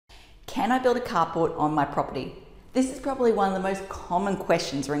Can I build a carport on my property? This is probably one of the most common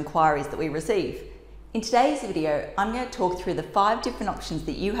questions or inquiries that we receive. In today's video, I'm going to talk through the 5 different options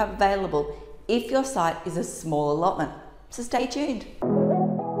that you have available if your site is a small allotment. So stay tuned.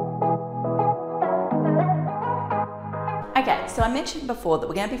 Okay, so I mentioned before that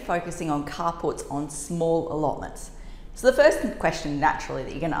we're going to be focusing on carports on small allotments. So the first question naturally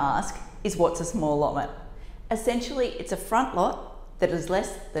that you're going to ask is, what's a small allotment? Essentially, it's a front lot that is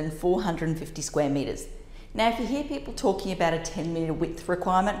less than 450 square metres. Now, if you hear people talking about a 10 metre width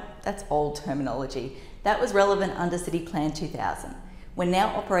requirement, that's old terminology. That was relevant under City Plan 2000. We're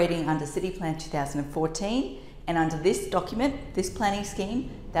now operating under City Plan 2014, and under this document, this planning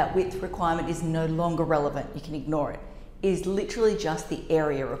scheme, that width requirement is no longer relevant. You can ignore it. It is literally just the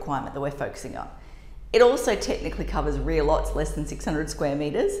area requirement that we're focusing on. It also technically covers rear lots less than 600 square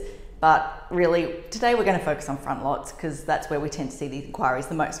metres, but really today we're going to focus on front lots because that's where we tend to see these inquiries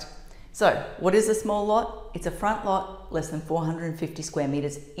the most. So what is a small lot? It's a front lot less than 450 square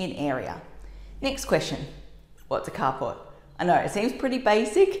metres in area. Next question, what's a carport? I know it seems pretty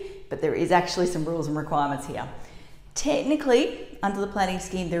basic, but there is actually some rules and requirements here. Technically, under the planning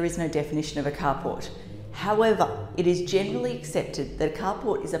scheme, there is no definition of a carport. However, it is generally accepted that a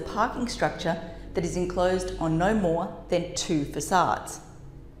carport is a parking structure that is enclosed on no more than 2 facades.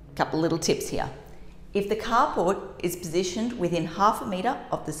 A couple little tips here. If the carport is positioned within half a metre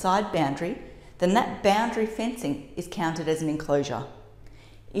of the side boundary, then that boundary fencing is counted as an enclosure.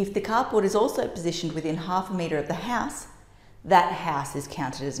 If the carport is also positioned within half a metre of the house, that house is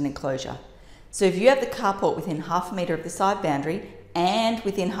counted as an enclosure. So if you have the carport within half a metre of the side boundary and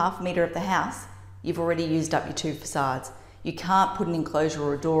within half a metre of the house, you've already used up your 2 facades. You can't put an enclosure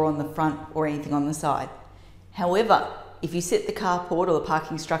or a door on the front or anything on the side. However, if you set the carport or the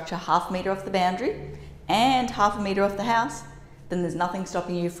parking structure half a metre off the boundary and half a metre off the house, then there's nothing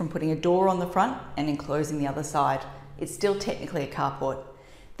stopping you from putting a door on the front and enclosing the other side. It's still technically a carport.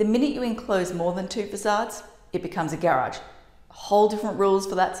 The minute you enclose more than 2 facades, it becomes a garage. Whole different rules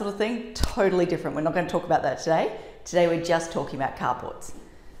for that sort of thing, totally different. We're not going to talk about that today. Today we're just talking about carports.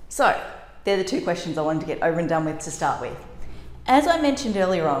 So they're the 2 questions I wanted to get over and done with to start with. As I mentioned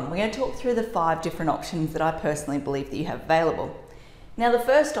earlier on, we're going to talk through the 5 different options that I personally believe that you have available. Now, the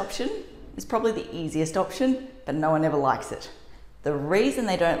first option is probably the easiest option, but no one ever likes it. The reason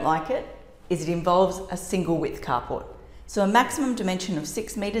they don't like it is it involves a single width carport. So a maximum dimension of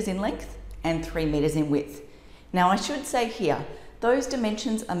 6 metres in length and 3 metres in width. Now, I should say here, those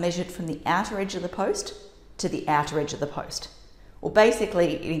dimensions are measured from the outer edge of the post to the outer edge of the post. Well,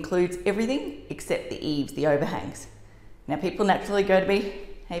 basically, it includes everything except the eaves, the overhangs. Now, people naturally go to me,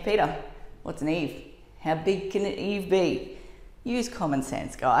 hey Peter, what's an eave? How big can an eave be? Use common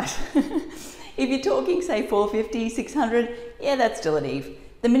sense, guys. If you're talking, say, 450, 600, yeah, that's still an eave.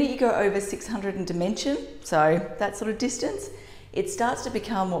 The minute you go over 600 in dimension, so that sort of distance, it starts to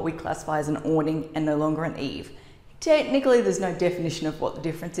become what we classify as an awning and no longer an eave. Technically, there's no definition of what the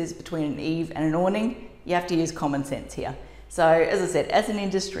difference is between an eave and an awning. You have to use common sense here. So as I said, as an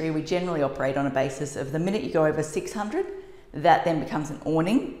industry, we generally operate on a basis of the minute you go over 600, that then becomes an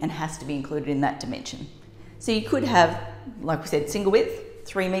awning and has to be included in that dimension. So you could have, like we said, single width,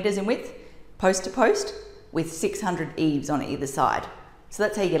 3 metres in width, post to post, with 600 eaves on either side. So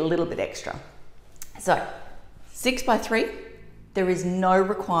that's how you get a little bit extra. So 6 by 3, there is no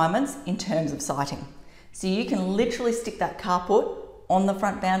requirements in terms of siting. So you can literally stick that carport on the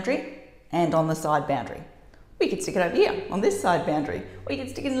front boundary and on the side boundary. Or you could stick it over here on this side boundary, or you can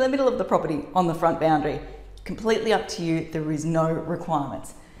stick it in the middle of the property on the front boundary. Completely up to you, there is no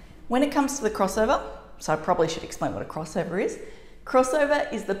requirements. When it comes to the crossover, so I probably should explain what a crossover is.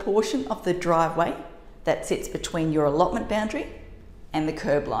 Crossover is the portion of the driveway that sits between your allotment boundary and the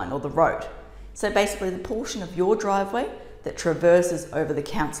curb line or the road. So basically the portion of your driveway that traverses over the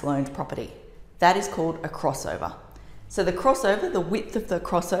council-owned property. That is called a crossover. So the crossover, the width of the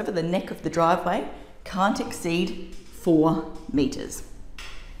crossover, the neck of the driveway, can't exceed 4 metres.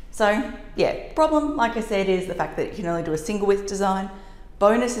 So yeah, problem, like I said, is the fact that you can only do a single width design.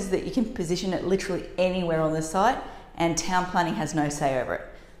 Bonus is that you can position it literally anywhere on the site and town planning has no say over it.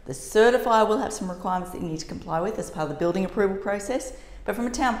 The certifier will have some requirements that you need to comply with as part of the building approval process, but from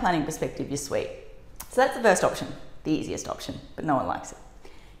a town planning perspective, you're sweet. So that's the first option, the easiest option, but no one likes it.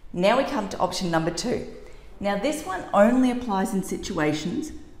 Now we come to option number 2. Now this one only applies in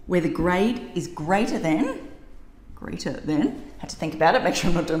situations where the grade is greater than, had to think about it, make sure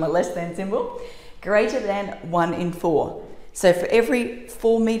I'm not doing my less than symbol, greater than 1 in 4. So for every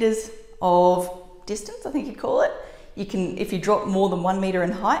 4 metres of distance, I think you'd call it, you can, if you drop more than 1 metre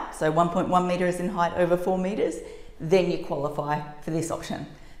in height, so 1.1 metres in height over 4 metres, then you qualify for this option.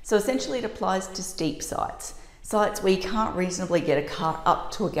 So essentially it applies to steep sites. Sites where you can't reasonably get a car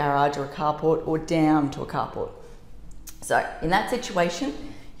up to a garage or a carport or down to a carport. So in that situation,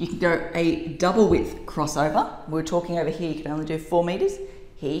 you can go a double width crossover. We're talking over here, you can only do 4 meters.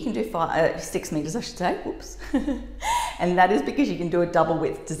 Here you can do 6 meters, I should say, whoops. And that is because you can do a double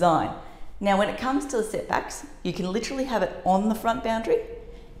width design. Now, when it comes to the setbacks, you can literally have it on the front boundary.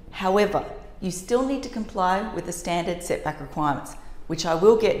 However, you still need to comply with the standard setback requirements, which I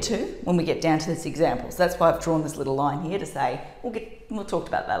will get to when we get down to this example. So that's why I've drawn this little line here to say, we'll talk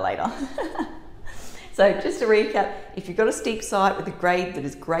about that later. So just to recap, if you've got a steep site with a grade that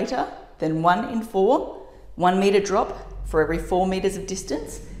is greater than 1 in 4, 1 metre drop for every 4 metres of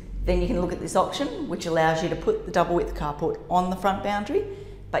distance, then you can look at this option, which allows you to put the double width carport on the front boundary,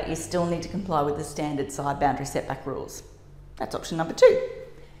 but you still need to comply with the standard side boundary setback rules. That's option number 2.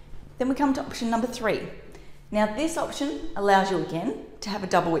 Then we come to option number 3. Now this option allows you again to have a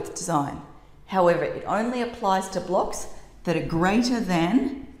double width design. However, it only applies to blocks that are greater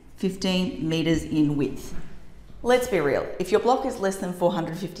than 15 metres in width. Let's be real, if your block is less than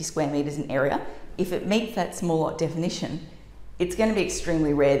 450 square metres in area, if it meets that small lot definition, it's going to be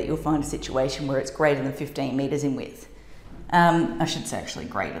extremely rare that you'll find a situation where it's greater than 15 metres in width. I should say actually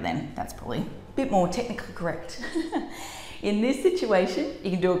greater than, that's probably a bit more technically correct. In this situation,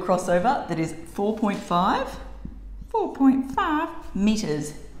 you can do a crossover that is 4.5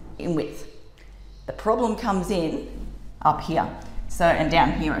 metres in width. The problem comes in up here. So, and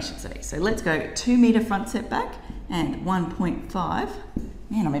down here I should say. So let's go 2 metre front setback and 1.5.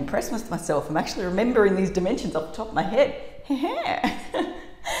 Man, I'm impressed with myself. I'm actually remembering these dimensions off the top of my head.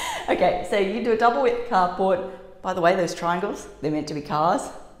 Okay, so you do a double width carport. By the way, those triangles, they're meant to be cars.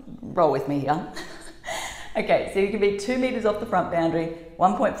 Roll with me here. Okay, so you can be 2 metres off the front boundary,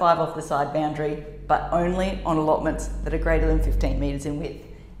 1.5 off the side boundary, but only on allotments that are greater than 15 metres in width.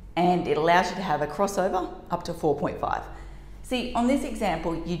 And it allows you to have a crossover up to 4.5. See, on this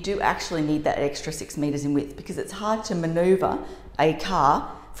example, you do actually need that extra 6 metres in width because it's hard to manoeuvre a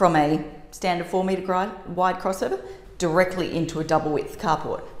car from a standard 4 metre wide crossover directly into a double width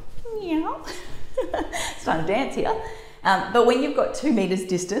carport. Meow. Starting to dance here. But when you've got 2 metres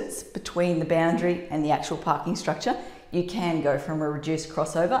distance between the boundary and the actual parking structure, you can go from a reduced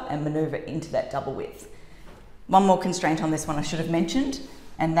crossover and manoeuvre into that double width. One more constraint on this one I should have mentioned,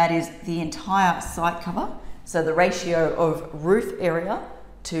 and that is the entire site cover. So the ratio of roof area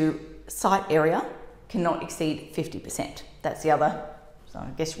to site area cannot exceed 50%. That's the other, so I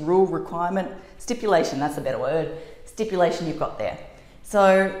guess rule, requirement, stipulation, that's a better word, stipulation you've got there.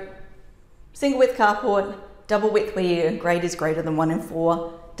 So single width carport, double width where your grade is greater than 1 in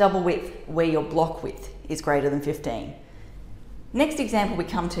 4, double width where your block width is greater than 15. Next example we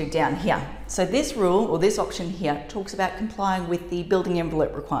come to down here. So this rule, or this option here, talks about complying with the building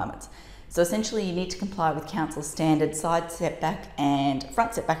envelope requirements. So essentially you need to comply with council's standard side setback and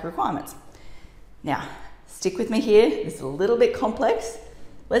front setback requirements. Now, stick with me here, this is a little bit complex.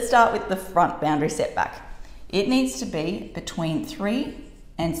 Let's start with the front boundary setback. It needs to be between 3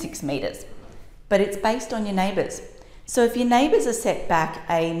 and 6 metres, but it's based on your neighbours. So if your neighbours are set back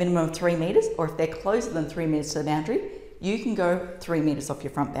a minimum of 3 metres, or if they're closer than 3 metres to the boundary, you can go 3 metres off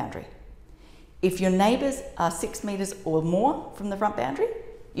your front boundary. If your neighbours are 6 metres or more from the front boundary,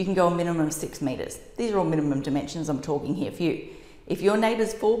 you can go a minimum of 6 metres. These are all minimum dimensions I'm talking here for you. If your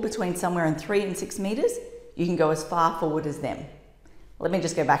neighbours fall between somewhere in 3 and 6 metres, you can go as far forward as them. Let me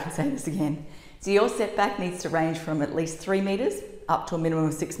just go back and say this again. So your setback needs to range from at least 3 metres up to a minimum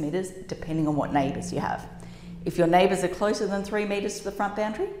of 6 metres, depending on what neighbours you have. If your neighbours are closer than 3 metres to the front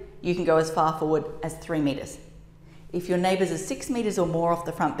boundary, you can go as far forward as 3 metres. If your neighbours are 6 metres or more off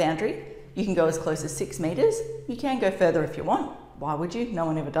the front boundary, you can go as close as 6 metres. You can go further if you want. Why would you? No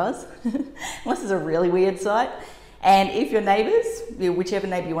one ever does, unless it's a really weird site. And if your neighbours, whichever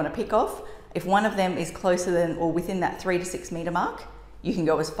neighbour you want to pick off, if one of them is closer than or within that 3 to 6 metre mark, you can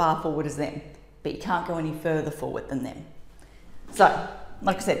go as far forward as them, but you can't go any further forward than them. So,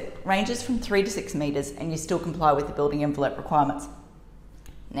 like I said, ranges from 3 to 6 metres and you still comply with the building envelope requirements.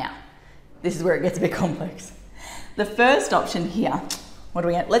 Now, this is where it gets a bit complex. The first option here, what do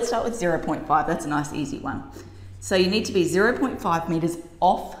we have? Let's start with 0.5, that's a nice easy one. So you need to be 0.5 metres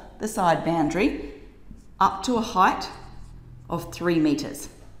off the side boundary up to a height of 3 metres.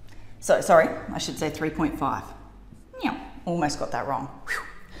 So, sorry, I should say 3.5. Yeah, almost got that wrong. Whew.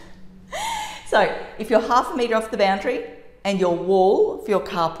 So if you're half a metre off the boundary and your wall for your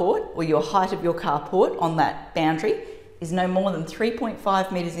carport or your height of your carport on that boundary is no more than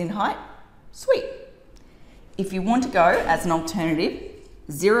 3.5 metres in height, sweet. If you want to go as an alternative,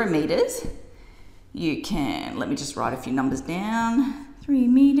 0 metres, you can, let me just write a few numbers down, 3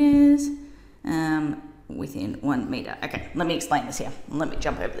 meters within 1 meter. Okay, let me explain this here. Let me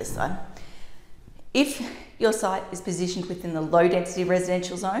jump over this side. If your site is positioned within the low density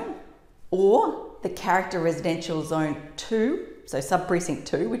residential zone or the character residential zone 2, so sub precinct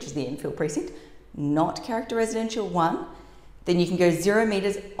 2, which is the infill precinct, not character residential 1, then you can go 0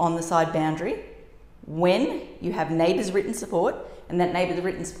 meters on the side boundary when you have neighbours written support, and that neighbours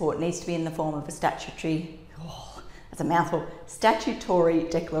written support needs to be in the form of a statutory, that's a mouthful, statutory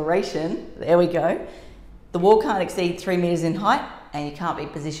declaration, there we go. The wall can't exceed 3 meters in height and you can't be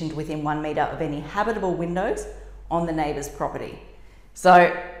positioned within 1 meter of any habitable windows on the neighbour's property.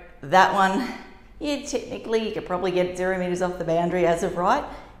 So that one, yeah, technically you could probably get 0 meters off the boundary as of right.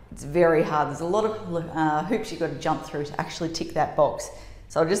 It's very hard. There's a lot of hoops you've got to jump through to actually tick that box.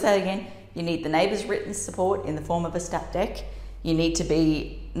 So I'll just say it again, you need the neighbour's written support in the form of a stat dec. You need to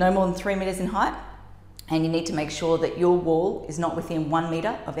be no more than 3 meters in height, and you need to make sure that your wall is not within 1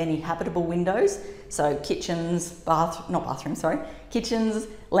 meter of any habitable windows. So kitchens, kitchens,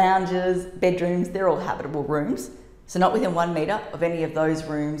 lounges, bedrooms, they're all habitable rooms. So not within 1 meter of any of those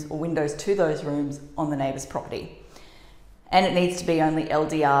rooms or windows to those rooms on the neighbour's property. And it needs to be only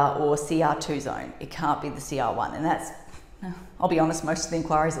LDR or CR2 zone. It can't be the CR1. And that's, I'll be honest, most of the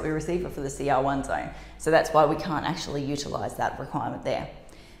inquiries that we receive are for the CR1 zone. So that's why we can't actually utilise that requirement there.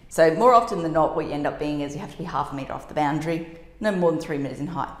 So more often than not, what you end up being is you have to be ½ metre off the boundary, no more than 3 meters in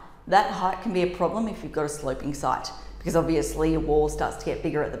height. That height can be a problem if you've got a sloping site, because obviously your wall starts to get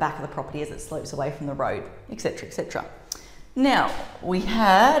bigger at the back of the property as it slopes away from the road, etc, etc. Now, we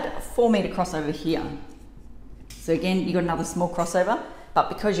had a 4 metre crossover here. So again, you've got another small crossover, but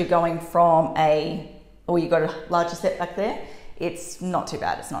because you're going from you've got a larger setback there, it's not too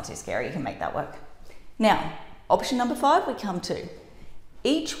bad, it's not too scary, you can make that work. Now, option number 5 we come to.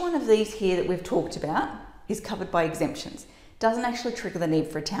 Each one of these here that we've talked about is covered by exemptions. Doesn't actually trigger the need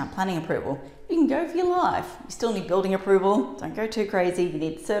for a town planning approval. You can go for your life. You still need building approval, don't go too crazy, you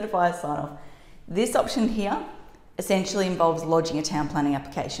need certified sign-off. This option here essentially involves lodging a town planning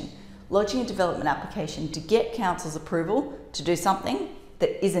application. Lodging a development application to get council's approval to do something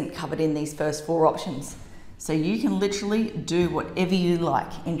that isn't covered in these first 4 options. So you can literally do whatever you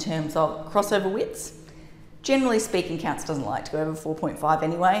like in terms of crossover widths. Generally speaking, council doesn't like to go over 4.5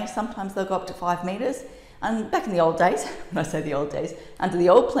 anyway. Sometimes they'll go up to 5 metres. And back in the old days, when I say the old days, under the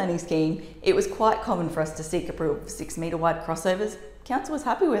old planning scheme, it was quite common for us to seek approval for 6 metre wide crossovers. Council was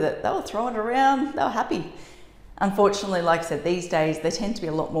happy with it. They were throwing it around, they were happy. Unfortunately, like I said, these days, they tend to be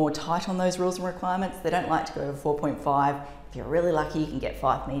a lot more tight on those rules and requirements. They don't like to go over 4.5. If you're really lucky, you can get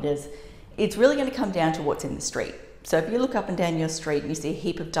 5 metres. It's really going to come down to what's in the street. So if you look up and down your street and you see a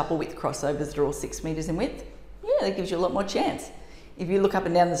heap of double width crossovers that are all 6 metres in width, yeah, that gives you a lot more chance. If you look up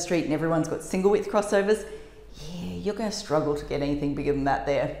and down the street and everyone's got single width crossovers, yeah, you're going to struggle to get anything bigger than that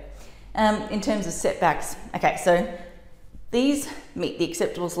there. In terms of setbacks, okay, so these meet the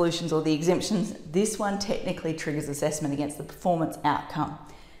acceptable solutions or the exemptions. This one technically triggers assessment against the performance outcome.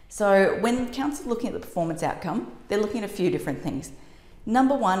 So when council's looking at the performance outcome, they're looking at a few different things.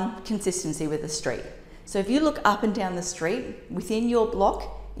 Number 1, consistency with the street. So if you look up and down the street within your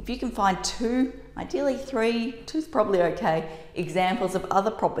block, if you can find 2, ideally 3, 2's probably okay, examples of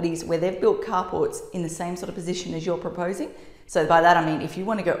other properties where they've built carports in the same sort of position as you're proposing. So by that I mean if you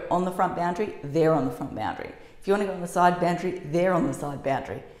want to go on the front boundary, they're on the front boundary. If you want to go on the side boundary, they're on the side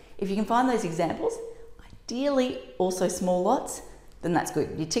boundary. If you can find those examples, ideally also small lots, then that's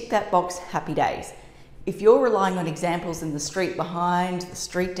good. You tick that box, happy days. If you're relying on examples in the street behind, the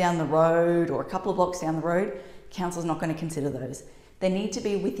street down the road, or a couple of blocks down the road, council's not going to consider those. They need to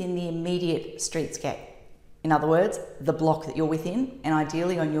be within the immediate streetscape. In other words, the block that you're within, and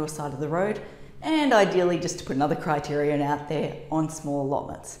ideally on your side of the road, and ideally, just to put another criterion out there, on small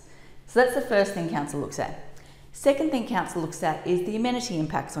allotments. So that's the first thing council looks at. Second thing council looks at is the amenity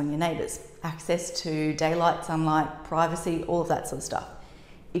impacts on your neighbours. Access to daylight, sunlight, privacy, all of that sort of stuff.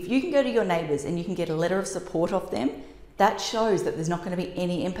 If you can go to your neighbours and you can get a letter of support off them, that shows that there's not going to be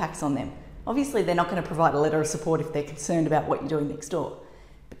any impacts on them. Obviously, they're not going to provide a letter of support if they're concerned about what you're doing next door.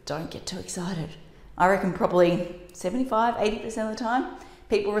 But don't get too excited. I reckon probably 75, 80% of the time,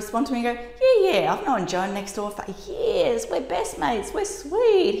 people respond to me and go, yeah, I've known Joan next door for years. We're best mates, we're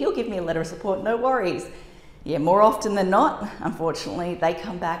sweet. He'll give me a letter of support, no worries. Yeah, more often than not, unfortunately, they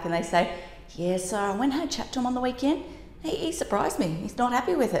come back and they say, yeah, so I went and had a chat to him on the weekend. He surprised me. He's not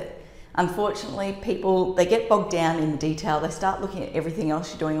happy with it. Unfortunately, people, they get bogged down in the detail. They start looking at everything else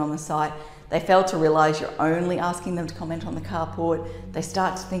you're doing on the site. They fail to realise you're only asking them to comment on the carport. They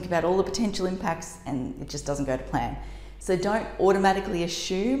start to think about all the potential impacts and it just doesn't go to plan. So don't automatically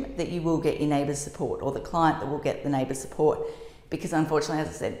assume that you will get your neighbour's support or the client that will get the neighbour's support. because unfortunately, as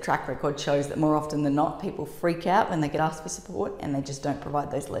I said, track record shows that more often than not, people freak out when they get asked for support and they just don't provide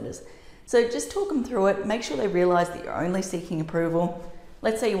those letters. So just talk them through it, make sure they realise that you're only seeking approval.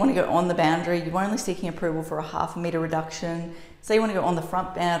 Let's say you want to go on the boundary, you're only seeking approval for a 1/2 metre reduction. Say you want to go on the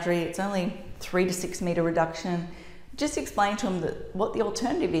front boundary, it's only 3 to 6 metre reduction. Just explain to them that what the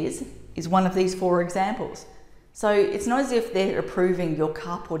alternative is one of these 4 examples. So it's not as if they're approving your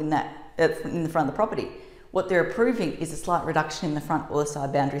carport in the front of the property. What they're approving is a slight reduction in the front or the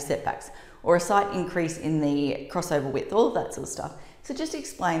side boundary setbacks, or a slight increase in the crossover width, all of that sort of stuff. So just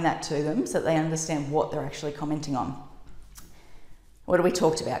explain that to them so that they understand what they're actually commenting on. What have we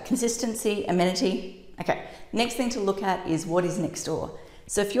talked about? Consistency, amenity. Okay, next thing to look at is what is next door.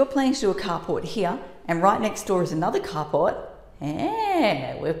 So if you're planning to do a carport here and right next door is another carport,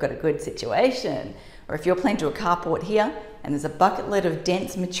 we've got a good situation. Or if you're planning to do a carport here and there's a bucketload of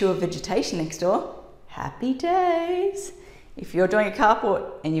dense, mature vegetation next door, happy days. If you're doing a carport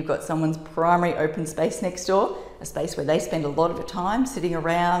and you've got someone's primary open space next door, a space where they spend a lot of time sitting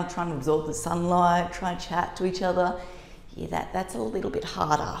around, trying to absorb the sunlight, trying to chat to each other, that's a little bit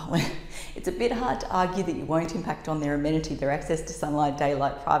harder. It's a bit hard to argue that you won't impact on their amenity, their access to sunlight,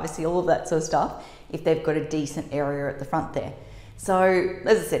 daylight, privacy, all of that sort of stuff, if they've got a decent area at the front there. So,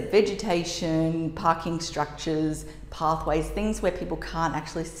 as I said, vegetation, parking structures, pathways, things where people can't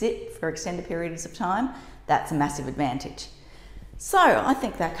actually sit for extended periods of time, that's a massive advantage. So, I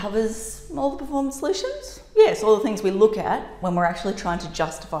think that covers all the performance solutions. Yes, all the things we look at when we're actually trying to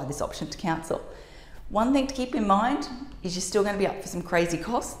justify this option to council. One thing to keep in mind is you're still going to be up for some crazy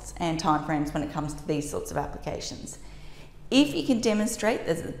costs and timeframes when it comes to these sorts of applications. If you can demonstrate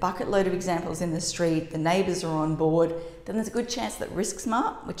there's a bucket load of examples in the street, the neighbours are on board, then there's a good chance that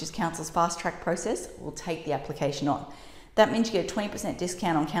RiskSmart, which is council's fast track process, will take the application on. That means you get a 20%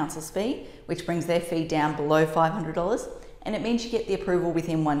 discount on council's fee, which brings their fee down below $500, and it means you get the approval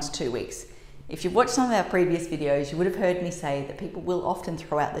within 1 to 2 weeks. If you've watched some of our previous videos, you would have heard me say that people will often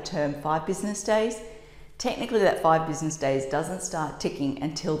throw out the term 5 business days. Technically, that 5 business days doesn't start ticking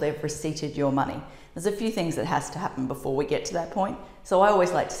until they've receipted your money. There's a few things that has to happen before we get to that point, so I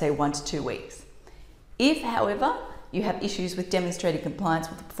always like to say 1 to 2 weeks. If, however, you have issues with demonstrating compliance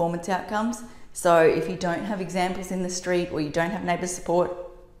with the performance outcomes, so if you don't have examples in the street or you don't have neighbour support,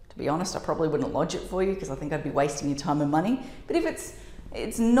 to be honest, I probably wouldn't lodge it for you because I think I'd be wasting your time and money. But if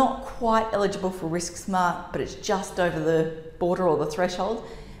it's not quite eligible for RiskSmart, but it's just over the border or the threshold,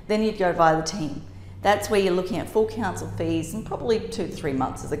 then you'd go via the team. That's where you're looking at full council fees and probably 2 to 3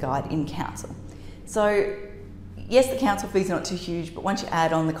 months as a guide in council. So yes, the council fees are not too huge, but once you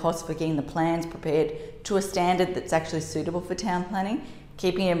add on the cost for getting the plans prepared to a standard that's actually suitable for town planning,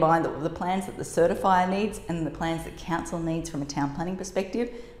 keeping in mind that the plans that the certifier needs and the plans that council needs from a town planning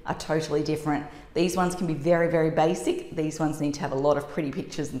perspective are totally different. These ones can be very, very basic. These ones need to have a lot of pretty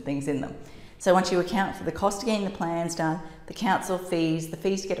pictures and things in them. So once you account for the cost of getting the plans done, the council fees, the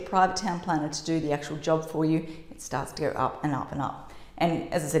fees to get a private town planner to do the actual job for you, it starts to go up and up and up.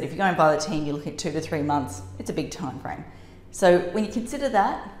 And as I said, if you're going by the team, you're looking at 2 to 3 months, it's a big time frame. So when you consider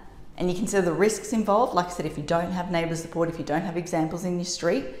that, and you consider the risks involved, like I said, if you don't have neighbour support, if you don't have examples in your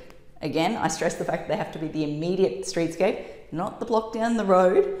street, again, I stress the fact that they have to be the immediate streetscape, not the block down the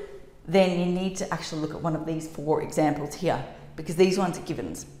road, then you need to actually look at one of these 4 examples here, because these ones are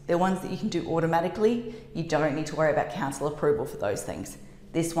givens. They're ones that you can do automatically. You don't need to worry about council approval for those things.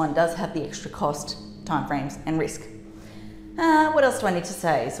 This one does have the extra cost, timeframes, and risk. What else do I need to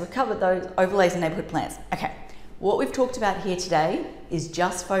say? So we've covered those overlays and neighbourhood plans. Okay, what we've talked about here today is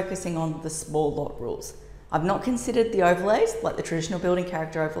just focusing on the small lot rules. I've not considered the overlays, like the traditional building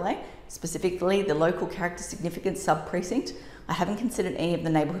character overlay, specifically the local character significance sub-precinct. I haven't considered any of the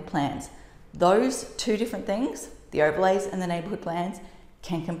neighbourhood plans. Those 2 different things, the overlays and the neighbourhood plans,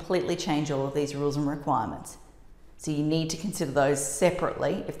 can completely change all of these rules and requirements. So you need to consider those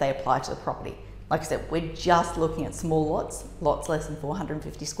separately if they apply to the property. Like I said, we're just looking at small lots, lots less than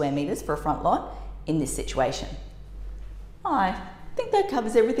 450 square metres for a front lot in this situation. I think that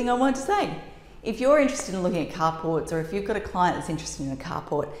covers everything I wanted to say. If you're interested in looking at carports, or if you've got a client that's interested in a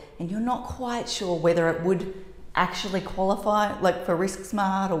carport and you're not quite sure whether it would actually qualify, like for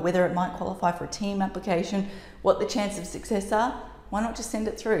RiskSmart, or whether it might qualify for a team application, what the chances of success are, why not just send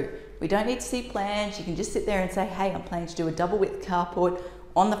it through? We don't need to see plans. You can just sit there and say, hey, I'm planning to do a double width carport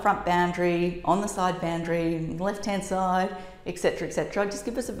on the front boundary, on the side boundary, left-hand side, etc., etc. Just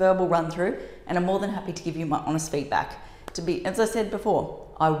give us a verbal run through and I'm more than happy to give you my honest feedback. As I said before,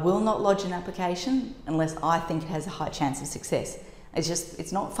 I will not lodge an application unless I think it has a high chance of success.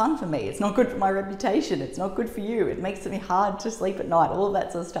 It's not fun for me. It's not good for my reputation. It's not good for you. It makes it hard to sleep at night, all of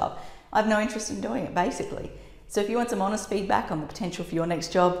that sort of stuff. I have no interest in doing it, basically. So if you want some honest feedback on the potential for your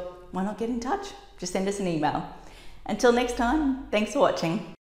next job, why not get in touch? Just send us an email. Until next time, thanks for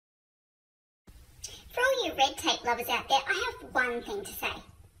watching. For all you red tape lovers out there, I have one thing to say.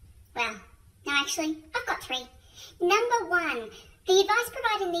 Well, no, actually, I've got three. Number one, the advice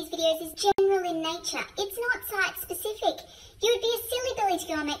provided in these videos is general in nature. It's not site-specific. You would be a silly Billy to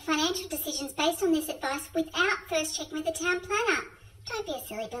go and make financial decisions based on this advice without first checking with the town planner. Don't be a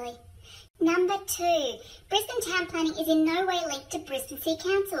silly Billy. Number two, Brisbane town planning is in no way linked to Brisbane City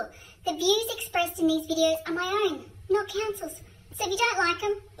Council. The views expressed in these videos are my own, not council's. So if you don't like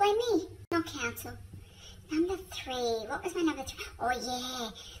them, blame me, not council. Number three, what was my number three? Oh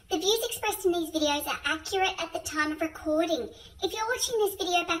yeah, the views expressed in these videos are accurate at the time of recording. If you're watching this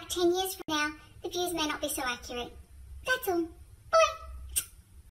video back 10 years from now, the views may not be so accurate. That's all.